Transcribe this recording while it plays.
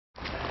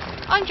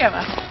I'm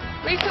Gemma,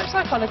 research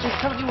psychologist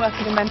currently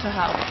working in mental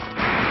health.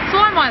 So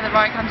am I the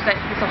right candidate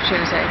for this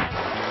opportunity?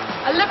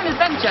 I love an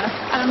adventure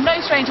and I'm no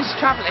stranger to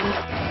travelling.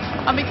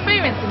 I'm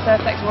experienced in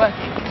third sector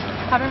working,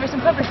 having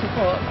written published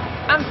reports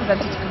and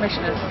presented to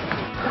commissioners.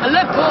 I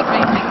love board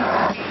meetings,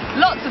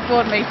 lots of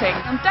board meetings.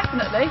 I'm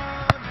definitely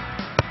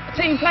a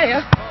team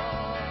player.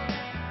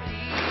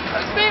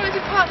 I'm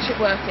experienced in partnership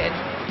working.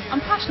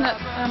 I'm passionate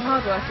and I'm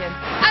hardworking.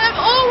 And I'm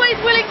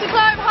always willing to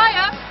climb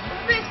higher. I'm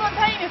a bit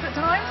spontaneous at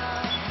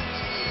times.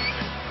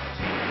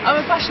 I'm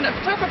a passionate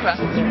photographer.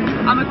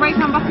 I'm a great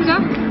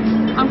ambassador.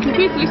 I'm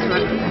computer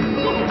literate.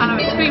 And I'm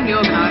extremely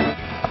organised.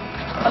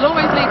 I'll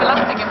always leave a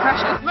lasting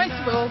impression. Most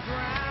of all,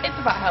 it's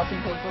about helping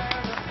people.